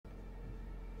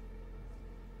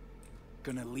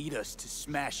gonna lead us to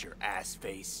Smasher, ass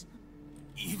face.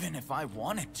 Even if I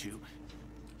wanted to,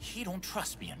 he don't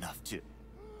trust me enough to...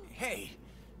 Hey,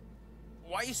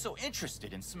 why are you so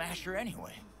interested in Smasher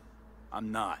anyway?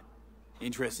 I'm not.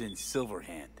 Interested in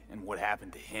Silverhand and what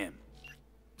happened to him.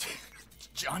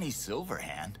 Johnny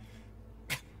Silverhand?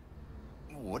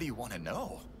 What do you want to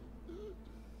know?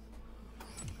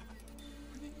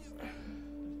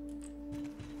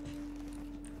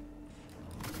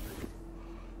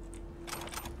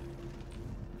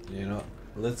 You know,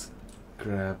 let's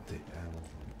grab the ammo.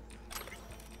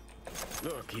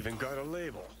 Look, even got a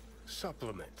label.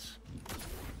 Supplements.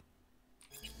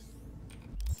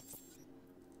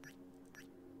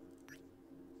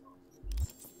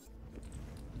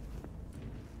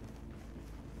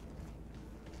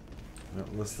 No,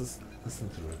 let's listen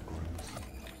to recordings.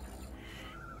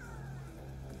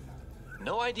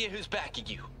 No idea who's backing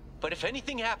you, but if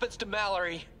anything happens to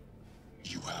Mallory...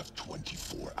 You have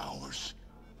 24 hours.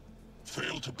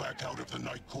 Fail to back out of the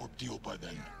Night Corp deal by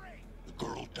then. The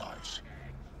girl dies.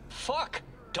 Fuck!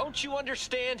 Don't you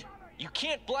understand? You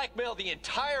can't blackmail the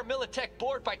entire Militech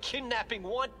board by kidnapping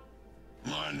one...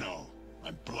 I know.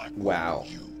 I'm blackmailing Wow.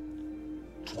 you.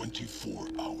 24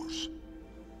 hours.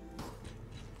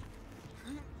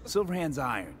 Silverhand's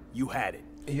iron. You had it.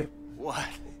 Yep. What?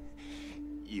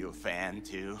 You a fan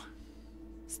too?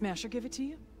 Smasher give it to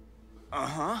you?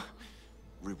 Uh-huh.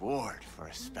 Reward for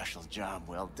a special job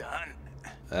well done.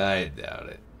 I doubt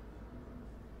it.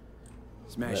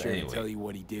 Smasher But anyway. didn't tell you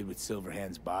what he did with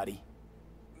Silverhand's body?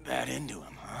 That into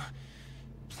him, huh?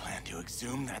 Plan to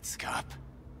exhume that scop?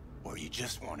 Or you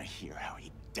just want to hear how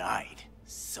he died,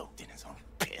 soaked in his own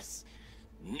piss?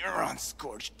 Neurons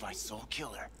scorched by Soul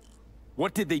Killer.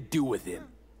 What did they do with him?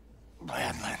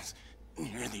 Badlands,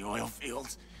 near the oil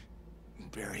fields.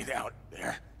 Buried out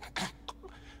there.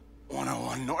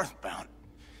 101 northbound.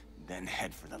 Then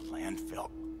head for the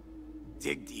landfill.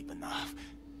 Dig deep enough.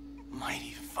 Might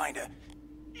even find a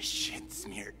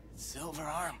shit-smeared silver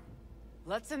arm.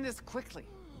 Let's end this quickly.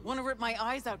 Want to rip my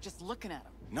eyes out just looking at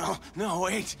him. No,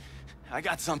 wait. I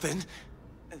got something.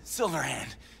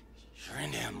 Silverhand. You're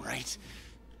into him, right?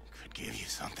 Could give you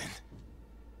something.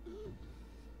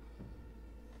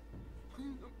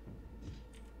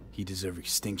 He deserve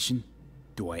extinction?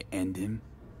 Do I end him?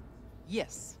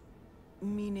 Yes.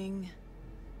 Meaning,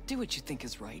 do what you think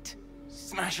is right.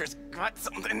 Smasher's got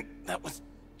something that was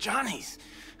Johnny's.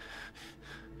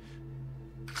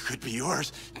 Could be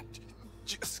yours.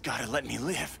 Just gotta let me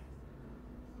live.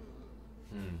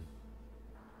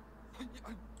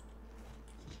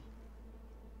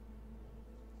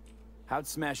 How'd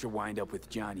Smasher wind up with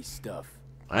Johnny's stuff?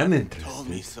 I'm Told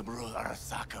me interested. Saburo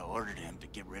Arasaka ordered him to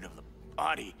get rid of the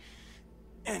body.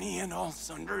 Any and all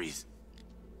sundries.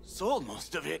 Sold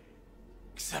most of it.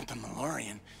 Except the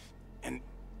Malorian. And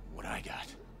what I got.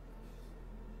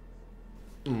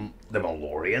 The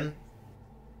Malorian?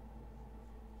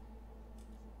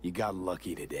 You got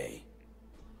lucky today.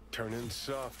 Turning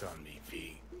soft on me,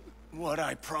 V. What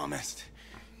I promised.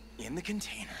 In the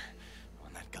container.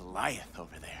 On that Goliath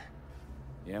over there.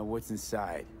 Yeah, what's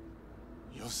inside?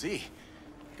 You'll see.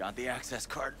 Got the access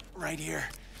card right here.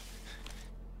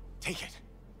 Take it.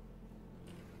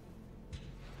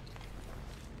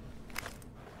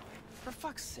 For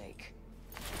fuck's sake.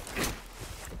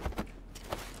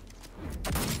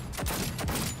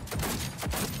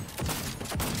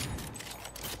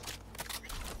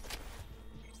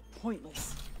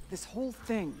 Pointless. This whole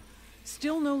thing.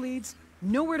 Still no leads,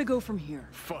 nowhere to go from here.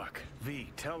 Fuck.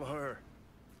 V, tell her.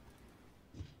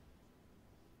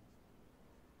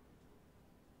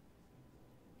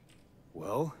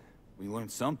 Well, we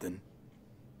learned something.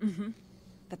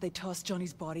 That they tossed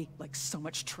Johnny's body like so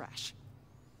much trash.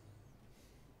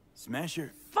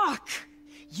 Smasher? Fuck!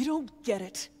 You don't get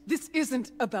it. This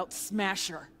isn't about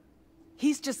Smasher.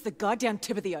 He's just the goddamn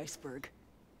tip of the iceberg.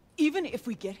 Even if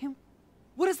we get him,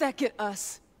 what does that get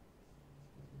us?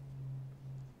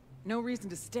 No reason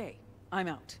to stay. I'm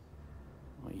out.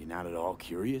 Well, you're not at all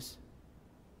curious?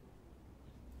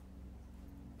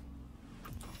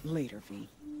 Later, V.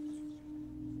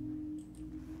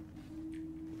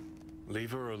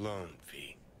 Leave her alone,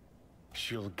 V.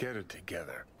 She'll get it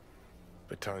together.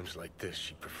 But times like this,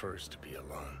 she prefers to be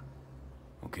alone.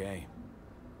 Okay.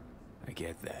 I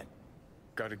get that.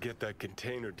 Gotta get that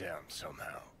container down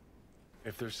somehow.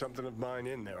 If there's something of mine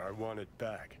in there, I want it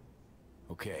back.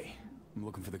 Okay. I'm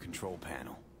looking for the control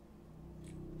panel.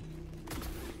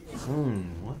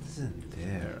 What's in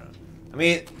there? I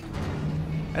mean,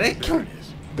 I didn't kill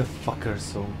the fucker,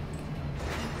 so.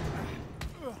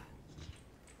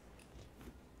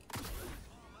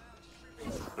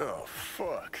 Oh,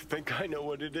 fuck. Think I know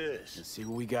what it is. Let's see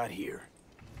what we got here.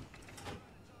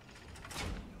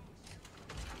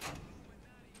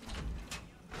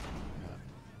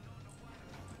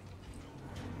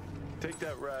 Take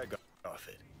that rag off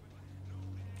it.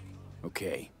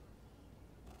 Okay.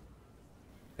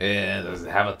 Yeah, does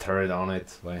it have a turret on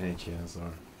it by any chance,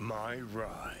 or? My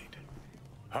ride.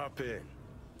 Hop in.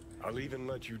 I'll even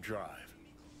let you drive.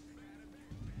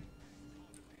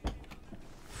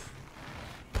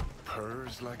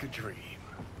 Purrs like a dream.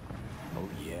 Oh,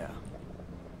 yeah.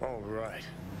 All right.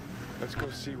 Let's go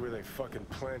see where they fucking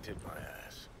planted my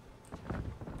ass. I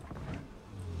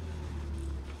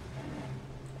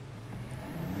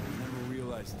never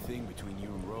realized the thing between you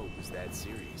and Rogue was that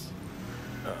serious.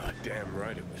 Damn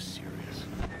right it was serious.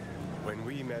 When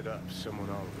we met up, someone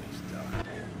always died.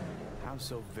 How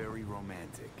so very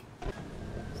romantic.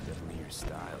 It's definitely your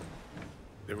style.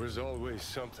 There was always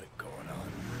something going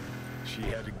on. She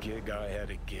had a gig, I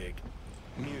had a gig.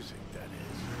 Music, that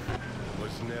is.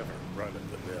 Was never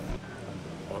run-of-the-mill.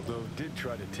 Although did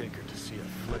try to take her to see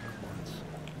a flick once.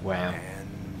 Wow.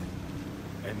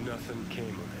 And nothing came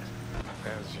of it,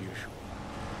 as usual.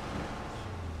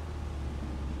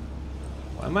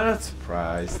 Why am I not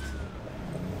surprised?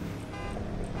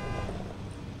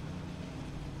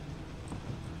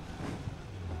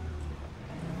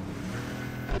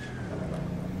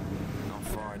 How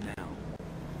far now?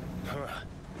 Huh.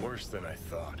 Worse than I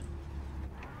thought.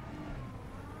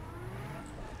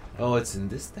 Oh, it's in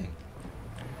this thing.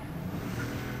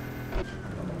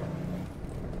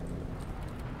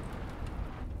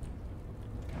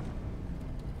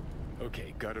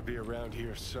 Okay, gotta be around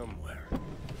here somewhere.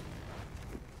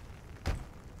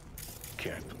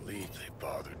 Can't believe they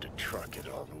bothered to truck it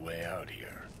all the way out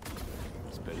here.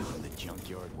 It's better than the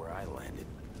junkyard where I landed.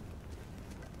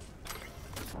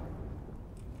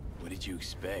 What did you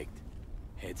expect?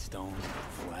 Headstones,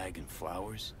 flag, and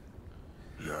flowers?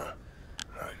 No.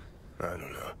 I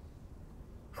don't know.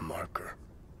 A marker.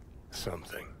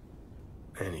 Something.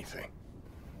 Anything.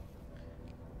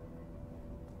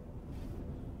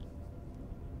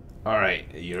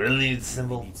 Alright, you really need a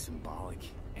symbol? Need symbolic,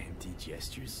 empty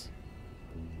gestures?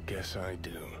 Guess I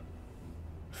do.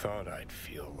 Thought I'd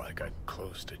feel like I'd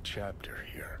closed a chapter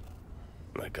here.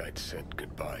 Like I'd said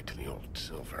goodbye to the old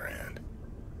Silverhand.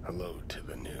 Hello to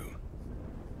the new.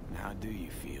 How do you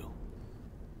feel?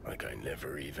 Like I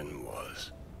never even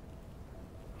was.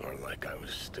 Or like I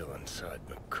was still inside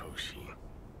Mikoshi.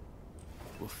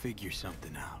 We'll figure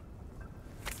something out.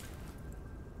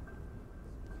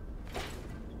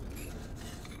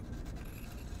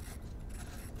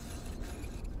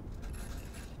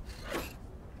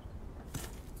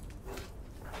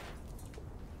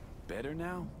 Better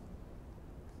now?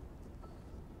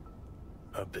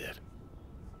 A bit.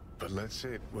 But let's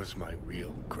say it was my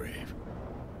real grave.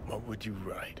 What would you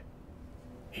write?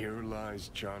 Here lies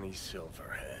Jonny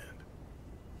Silverhand.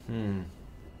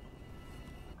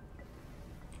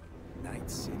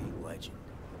 Night City legend.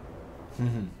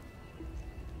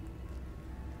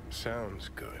 Sounds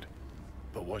good.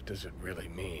 But what does it really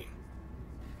mean?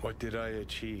 What did I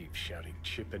achieve shouting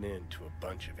chipping in to a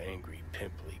bunch of angry,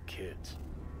 pimply kids?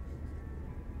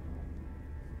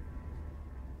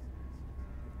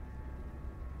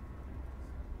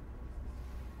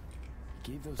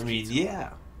 Gave those I mean, kids yeah.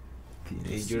 Suits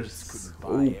Teenagers. couldn't buy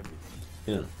Oh. everything.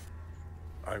 Yeah.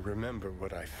 I remember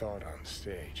what I thought on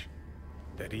stage.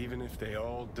 That even if they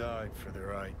all died for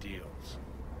their ideals,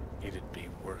 it'd be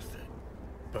worth it.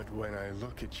 But when I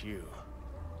look at you...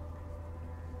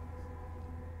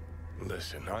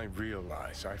 Listen, I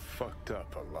realize I fucked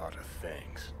up a lot of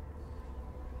things.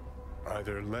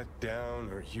 Either let down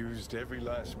or used every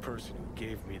last person who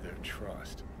gave me their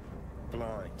trust.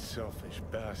 Blind, selfish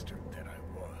bastard that I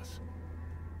was.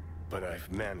 But I've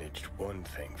managed one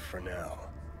thing for now.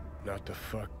 Not to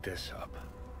fuck this up.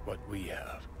 What we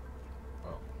have.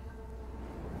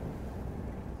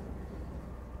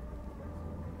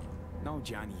 No,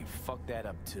 Johnny, you fucked that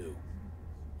up too.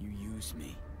 You used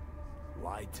me.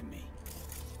 Lied to me.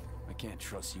 I can't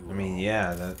trust you at I mean, all.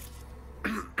 yeah, that...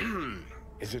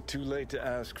 Is it too late to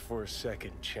ask for a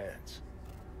second chance?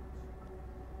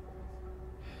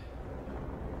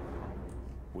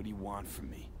 What do you want from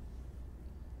me?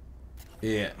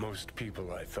 Yeah. Most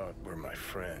people I thought were my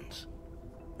friends.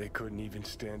 They couldn't even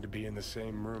stand to be in the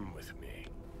same room with me.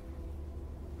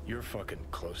 You're fucking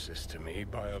closest to me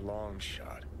by a long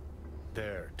shot.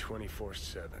 There,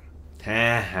 24/7.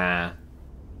 Haha.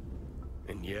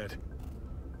 And yet,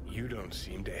 you don't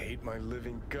seem to hate my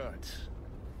living guts.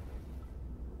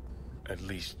 At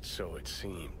least so it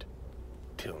seemed.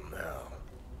 Till now.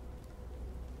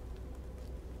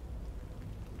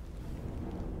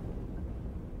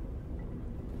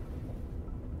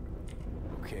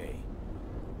 okay.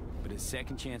 But as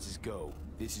second chances go,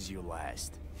 this is your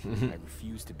last. I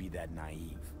refuse to be that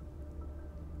naive.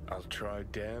 I'll try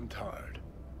damned hard.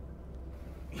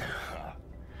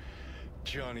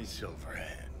 Johnny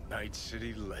Silverhand, Night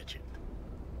City legend.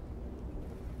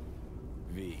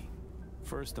 V.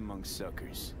 First among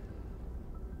suckers.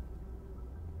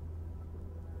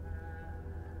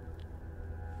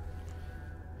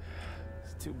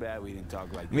 It's too bad we didn't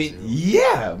talk like I this mean, earlier.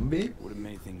 yeah, man. Would have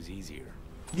made things easier.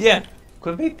 Yeah,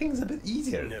 could make things a bit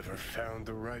easier. Never found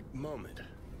the right moment.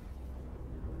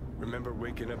 Remember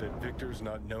waking up at Victor's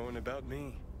not knowing about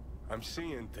me? I'm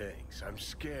seeing things. I'm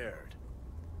scared.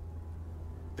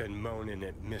 Then moaning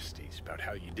at Misty's about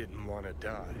how you didn't want to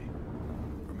die.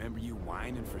 Remember you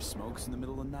whining for smokes in the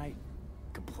middle of the night?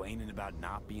 Complaining about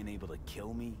not being able to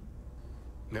kill me?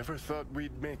 Never thought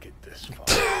we'd make it this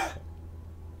far.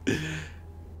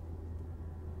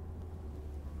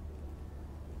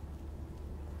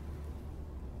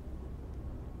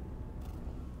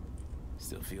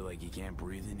 Still feel like you can't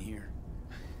breathe in here?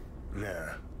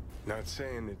 Nah, not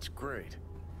saying it's great,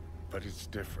 but it's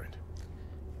different.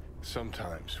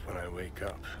 Sometimes when I wake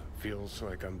up, feels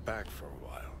like I'm back for a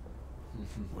while.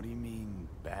 What do you mean,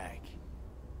 back?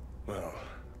 Well,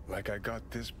 like I got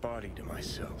this body to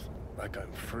myself, like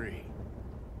I'm free.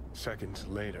 Seconds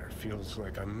later, feels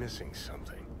like I'm missing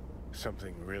something.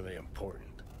 Something really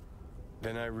important.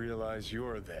 Then I realize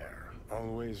you're there,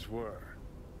 always were.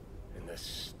 And this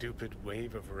stupid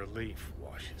wave of relief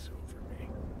washes over me.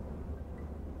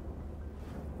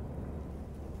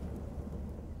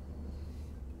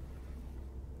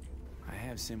 I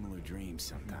have similar dreams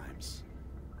sometimes.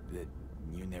 That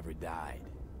you never died.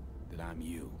 That I'm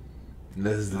you.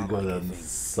 This is Not go like I on think,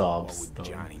 sob what would stuff.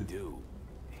 Johnny do?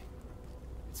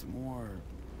 It's more,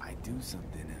 I do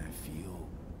something and I feel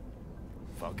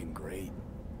fucking great.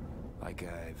 Like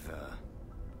I've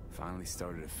finally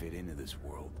started to fit into this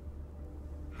world.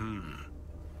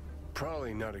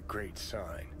 Probably not a great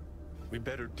sign. We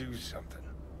better do something.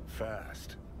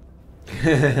 Fast.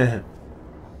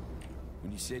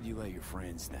 When you said you let your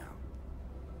friends down,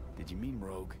 did you mean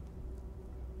Rogue?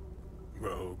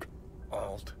 Rogue,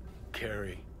 Alt,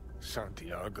 Carrie,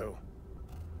 Santiago.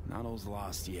 Not all's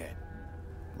lost yet.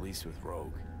 At least with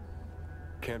Rogue.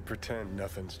 Can't pretend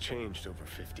nothing's changed over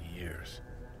 50 years.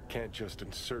 Can't just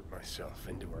insert myself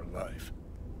into her life.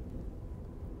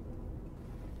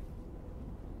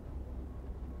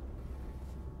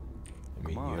 I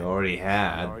mean, Come on. you already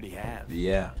had. I already have.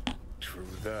 Yeah. True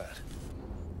that.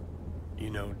 You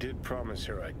know, did promise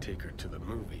her I'd take her to the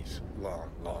movies long,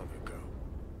 long ago.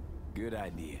 Good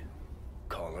idea.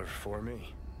 Call her for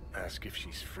me. Ask if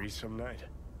she's free some night.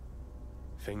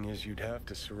 Thing is, you'd have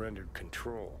to surrender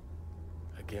control.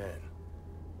 Again.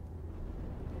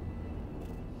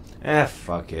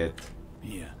 Fuck it.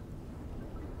 Yeah.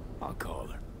 I'll call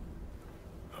her.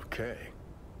 Okay.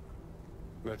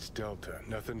 Let's Delta.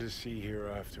 Nothing to see here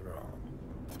after all.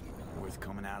 Worth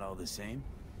coming out all the same?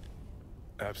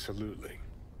 Absolutely.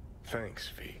 Thanks,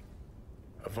 V.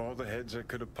 Of all the heads I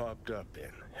could have popped up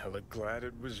in, hella glad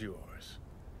it was yours.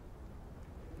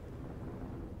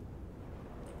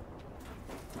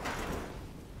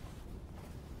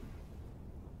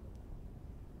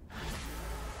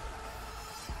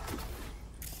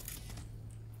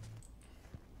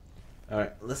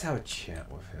 Alright, let's have a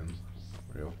chat with him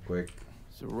real quick.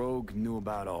 So Rogue knew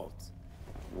about Alt.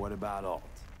 What about Alt?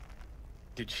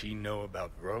 Did she know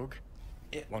about Rogue?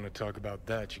 Yeah. Want to talk about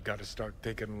that, you gotta start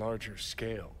thinking larger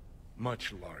scale.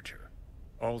 Much larger.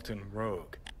 Alt and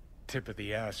Rogue. Tip of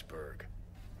the iceberg.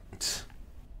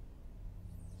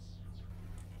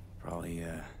 Probably,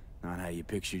 not how you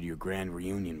pictured your grand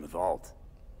reunion with Alt.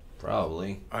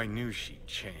 Probably. I knew she'd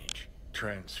change.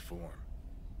 Transform.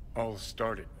 All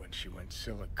started when she went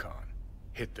Silicon.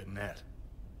 Hit the net.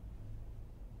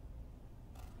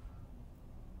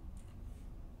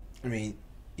 I mean,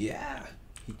 yeah.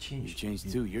 He You changed.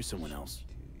 changed too, you're someone else.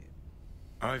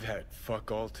 I've had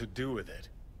fuck all to do with it.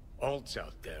 Alt's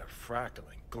out there,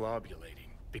 fractaling, globulating,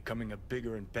 becoming a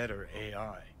bigger and better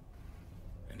AI.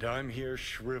 And I'm here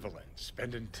shriveling,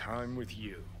 spending time with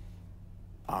you.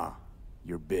 Ah,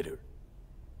 you're bitter.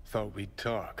 Thought we'd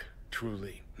talk,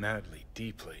 truly, madly,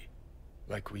 deeply,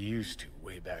 like we used to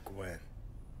way back when.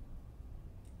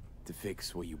 To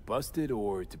fix what you busted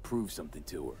or to prove something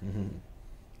to her?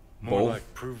 More Both.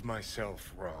 like prove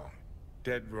myself wrong.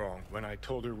 Dead wrong when I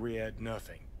told her we had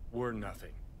nothing, were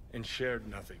nothing, and shared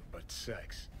nothing but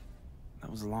sex. That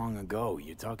was long ago,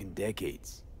 you're talking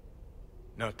decades.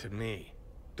 Not to me.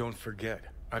 Don't forget,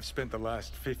 I've spent the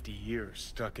last 50 years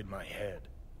stuck in my head.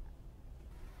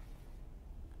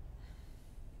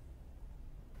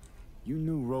 You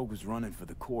knew Rogue was running for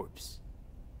the corpse.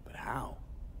 But how?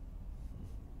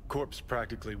 Corpse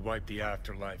practically wiped the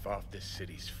afterlife off this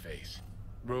city's face.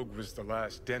 Rogue was the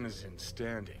last denizen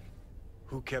standing.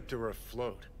 Who kept her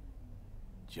afloat?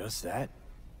 Just that?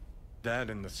 That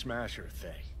and the Smasher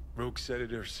thing. Rogue said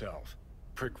it herself.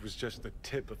 Prick was just the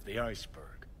tip of the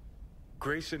iceberg.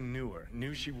 Grayson knew her,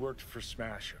 knew she worked for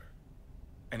Smasher.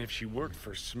 And if she worked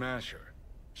for Smasher,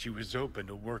 she was open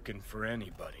to working for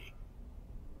anybody.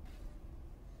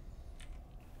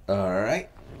 Alright.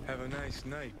 Have a nice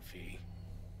night, V.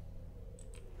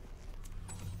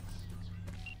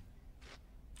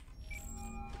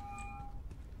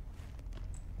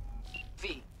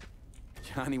 V.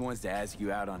 Johnny wants to ask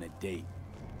you out on a date.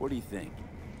 What do you think?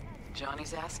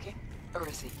 Johnny's asking? Or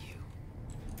is it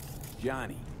you?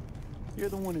 Johnny, you're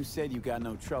the one who said you got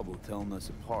no trouble telling us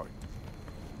apart.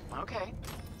 Okay.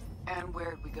 And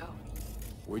where'd we go?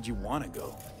 Where'd you want to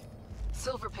go?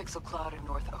 Silver Pixel Cloud in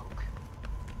North Oak.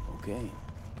 Okay.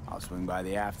 I'll swing by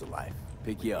the afterlife.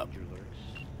 Pick you up.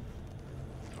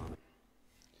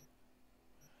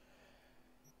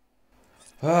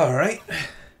 Alright.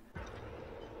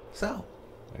 So,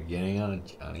 we're getting on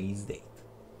Johnny's date.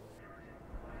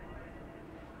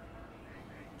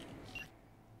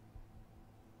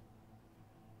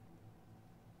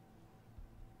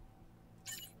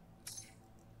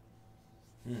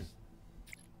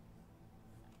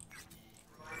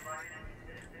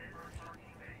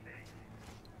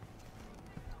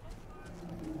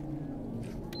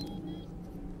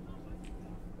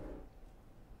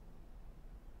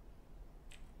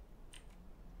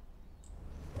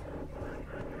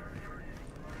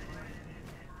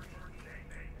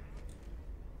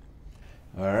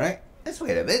 Alright, let's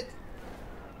wait a bit.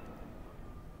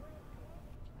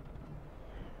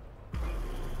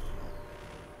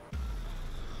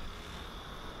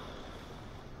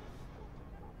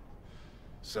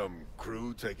 Some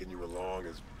crew taking you along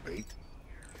as bait?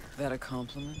 That a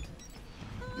compliment?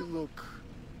 You look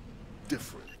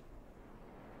different.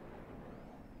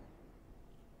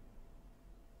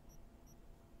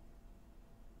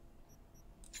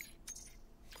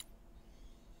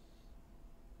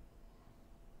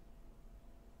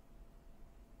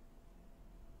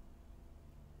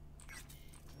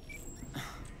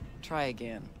 Try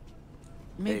again.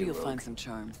 Maybe Hey, you'll Rogue. find some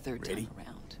charm third Ready? time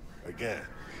around. Again,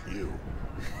 you.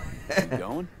 You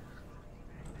going?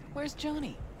 Where's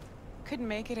Johnny? Couldn't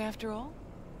make it after all?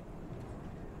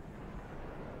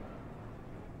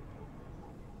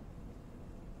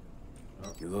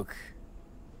 You look...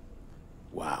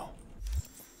 Wow.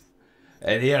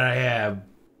 And here I am.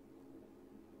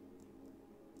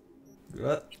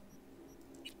 What?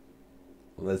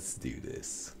 Let's do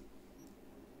this.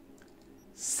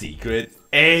 Secret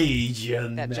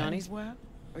agent. That Johnny's wow?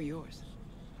 Or yours?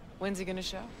 When's he gonna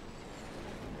show?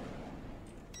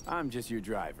 I'm just your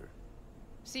driver.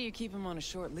 See, you keep him on a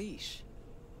short leash.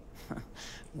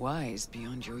 Wise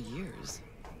beyond your years.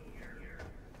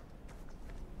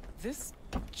 This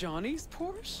Johnny's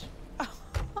Porsche?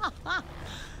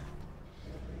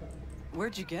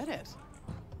 Where'd you get it?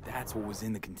 That's what was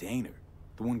in the container.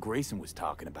 The one Grayson was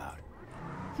talking about.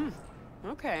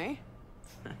 Okay.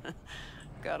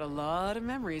 Got a lot of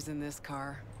memories in this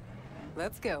car.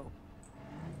 Let's go.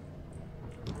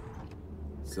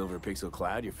 Silver Pixel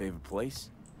Cloud, your favorite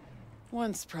place?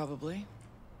 Once, probably.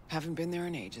 Haven't been there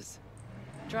in ages.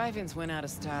 Drive-ins went out of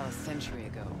style a century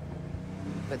ago.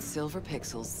 But Silver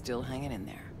Pixel's still hanging in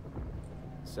there.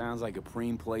 Sounds like a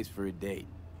preem place for a date.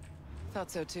 Thought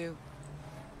so too.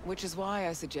 Which is why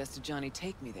I suggested Johnny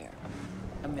take me there.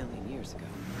 1,000,000 years ago.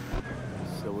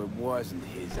 So it wasn't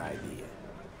his idea.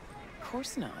 Of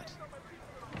course not.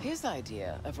 His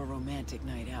idea of a romantic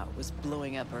night out was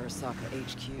blowing up Arasaka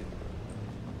HQ.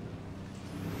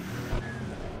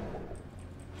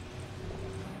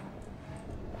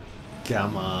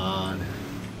 Come on.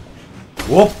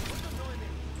 Whoop.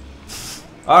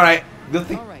 Alright, good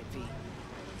thing. All right, V.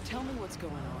 Tell me what's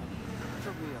going on.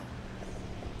 For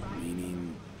real.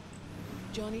 Meaning...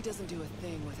 Johnny doesn't do a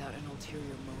thing without an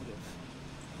ulterior motive.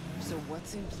 So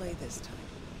what's in play this time?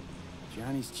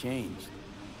 Johnny's changed.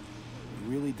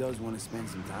 He really does want to spend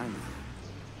some time with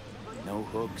you. No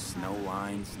hooks, no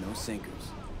lines, no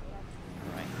sinkers.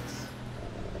 Right.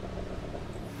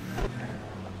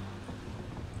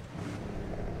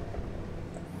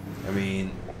 I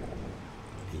mean,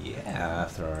 yeah,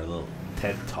 after our little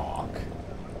TED talk.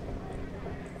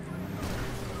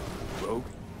 Rogue?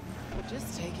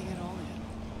 Just taking it all in.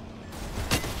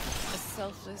 A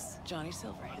selfless Johnny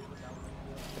Silverhand.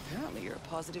 Apparently you're a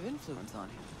positive influence on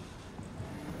him.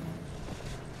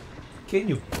 Can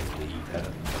you believe that?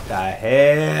 What the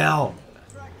hell?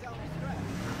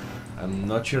 I'm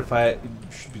not sure if I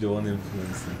should be the one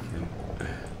influencing him.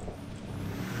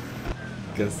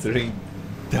 Considering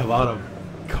the amount of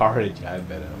courage I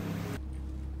bet him.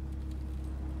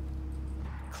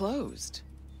 Closed.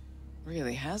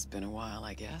 Really has been a while,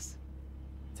 I guess.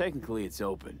 Technically, it's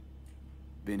open.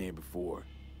 Been here before.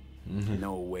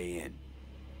 No way in.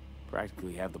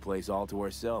 Practically have the place all to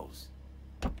ourselves.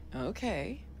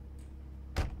 Okay.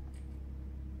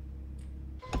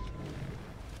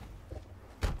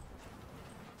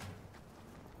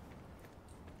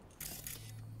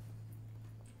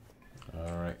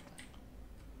 Alright.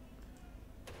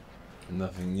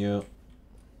 Nothing new.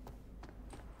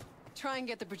 Try and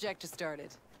get the projector started.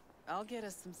 I'll get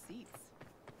us some seats.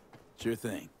 Sure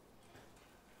thing.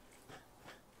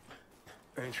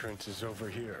 Entrance is over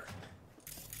here.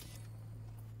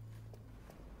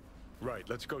 Right,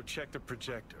 let's go check the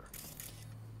projector.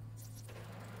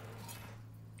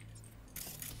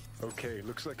 Okay,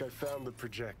 looks like I found the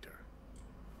projector.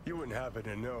 You wouldn't happen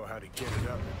to know how to get it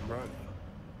up and running.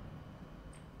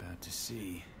 About to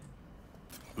see.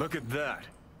 Look at that.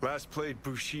 Last played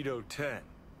Bushido 10.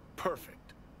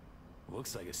 Perfect.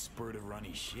 Looks like a spurt of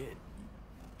runny shit.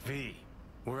 V,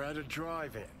 we're at a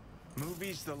drive-in.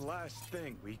 Movie's the last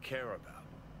thing we care about.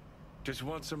 Just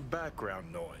want some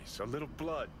background noise, a little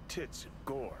blood, tits, and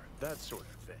gore, that sort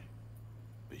of thing.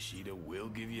 Bushido will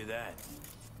give you that.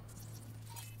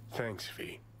 Thanks,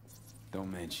 V.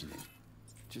 Don't mention it.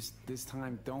 Just this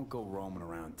time, don't go roaming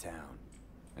around town.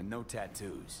 And no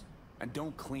tattoos. And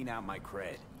don't clean out my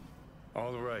cred.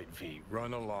 All right, V,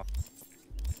 run along.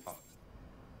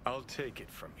 I'll take it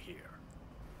from here.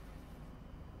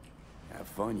 Have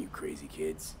fun, you crazy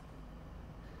kids.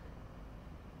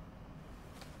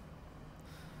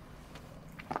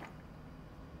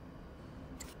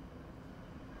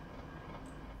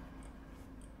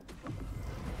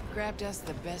 Grabbed us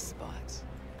the best spot.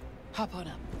 Hop on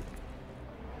up.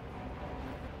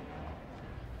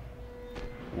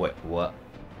 What?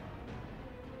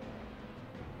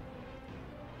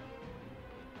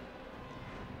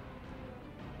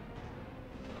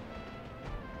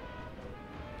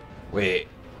 Wait.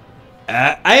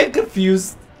 I am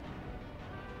confused.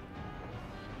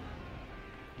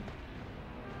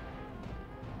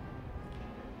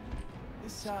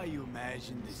 This is how you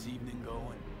imagined this evening going?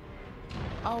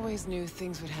 Always knew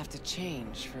things would have to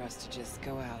change for us to just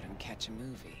go out and catch a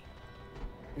movie.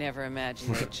 Never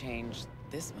imagined they'd change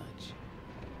this much.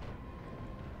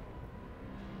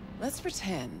 Let's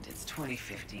pretend it's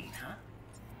 2015, huh?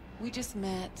 We just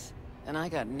met, and I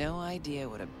got no idea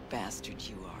what a bastard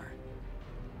you are.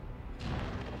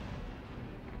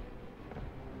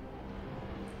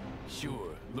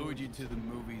 Sure, lured you to the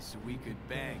movies so we could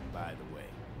bang, by the way.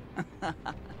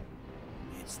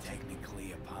 It's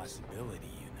technically a possibility,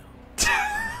 you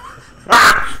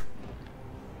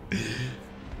know.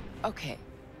 Okay,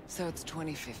 so it's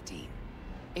 2015.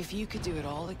 If you could do it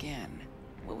all again,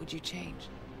 what would you change?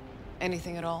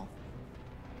 Anything at all?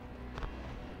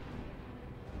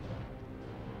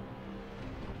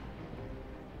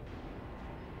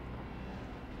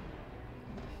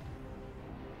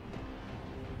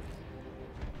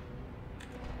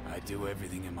 I do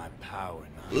everything in my power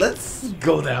now. Let's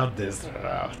go down this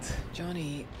route.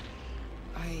 Jonny,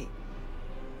 Hey.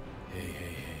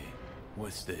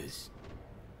 What's this?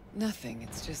 Nothing,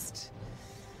 it's just...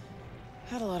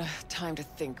 Had a lot of time to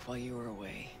think while you were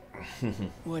away.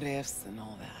 What ifs and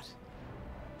all that.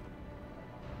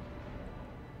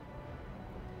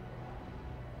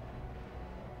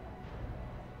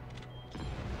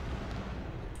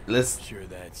 Let's... Sure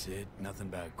that's it? Nothing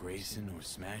about Grayson or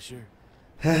Smasher?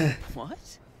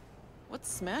 What? What's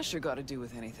Smasher got to do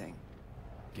with anything?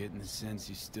 Getting the sense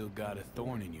you still got a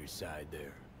thorn in your side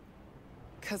there.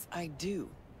 'Cause I do.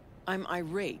 I'm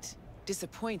irate,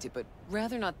 disappointed, but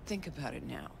rather not think about it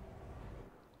now.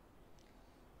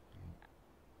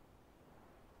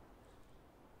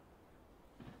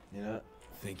 Yeah.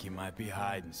 Think you might be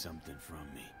hiding something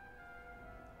from me.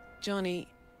 Jonny,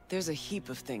 there's a heap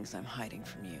of things I'm hiding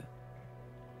from you.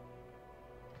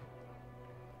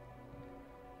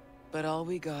 But all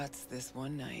we got's this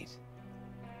one night.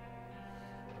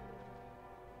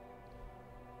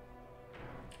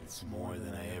 It's more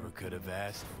than I ever could have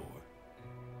asked for.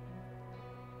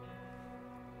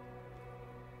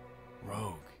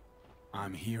 Rogue,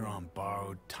 I'm here on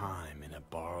borrowed time in a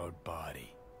borrowed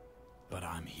body. But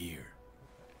I'm here.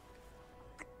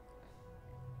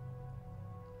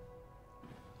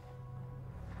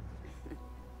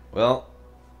 Well.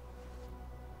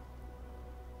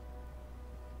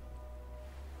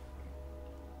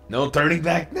 No turning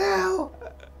back now.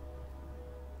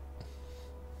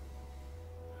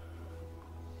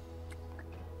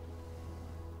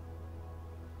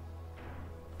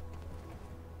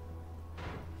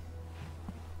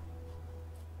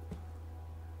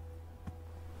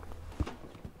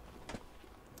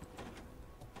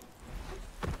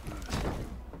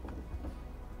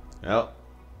 Well.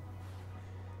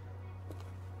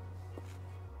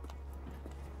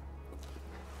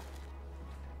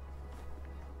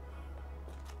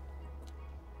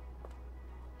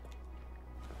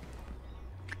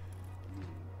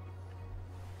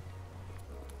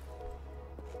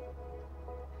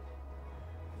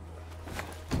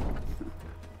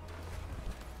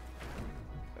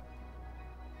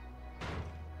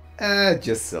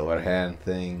 Just silver-hand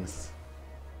things.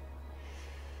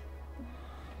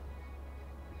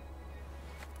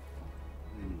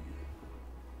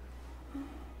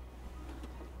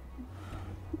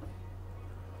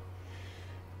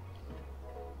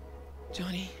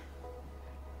 Johnny,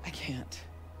 I can't.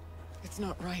 It's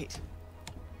not right.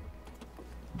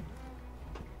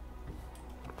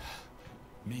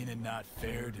 Meaning not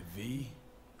fair to V?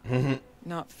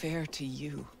 Not fair to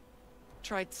you.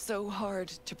 Tried so hard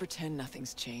to pretend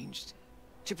nothing's changed.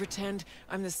 To pretend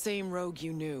I'm the same rogue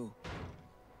you knew.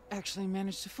 Actually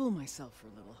managed to fool myself for a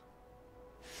little.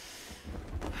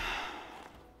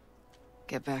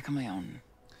 Get back on my own.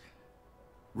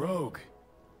 Rogue.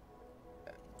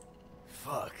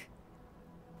 Fuck.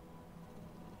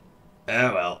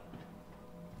 Oh well.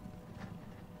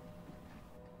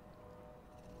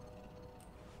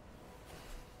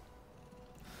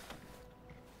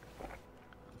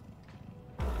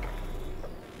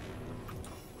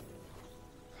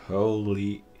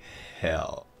 Holy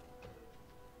hell.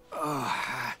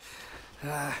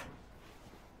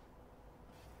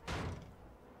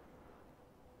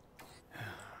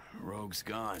 Rogue's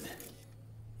gone.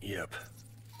 Yep.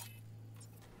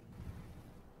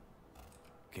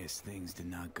 Guess things did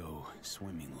not go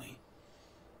swimmingly.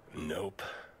 Nope.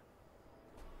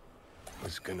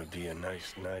 Was gonna be a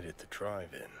nice night at the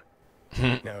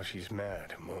drive-in. Now she's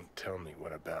mad and won't tell me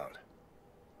what about.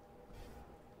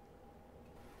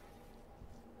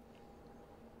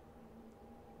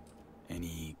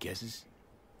 Any guesses?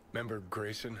 Remember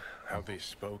Grayson? How they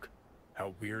spoke?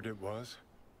 How weird it was?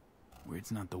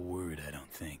 Weird's not the word, I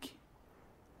don't think.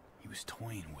 He was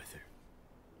toying with her.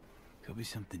 Could be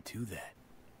something to that.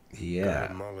 Yeah.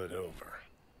 Gotta mull it over.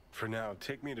 For now,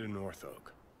 take me to North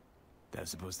Oak.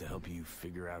 That's supposed to help you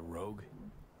figure out Rogue?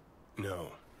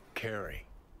 No, Carrie.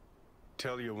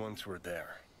 Tell you once we're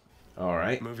there.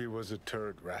 Alright. Movie was a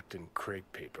turd wrapped in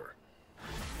crepe paper.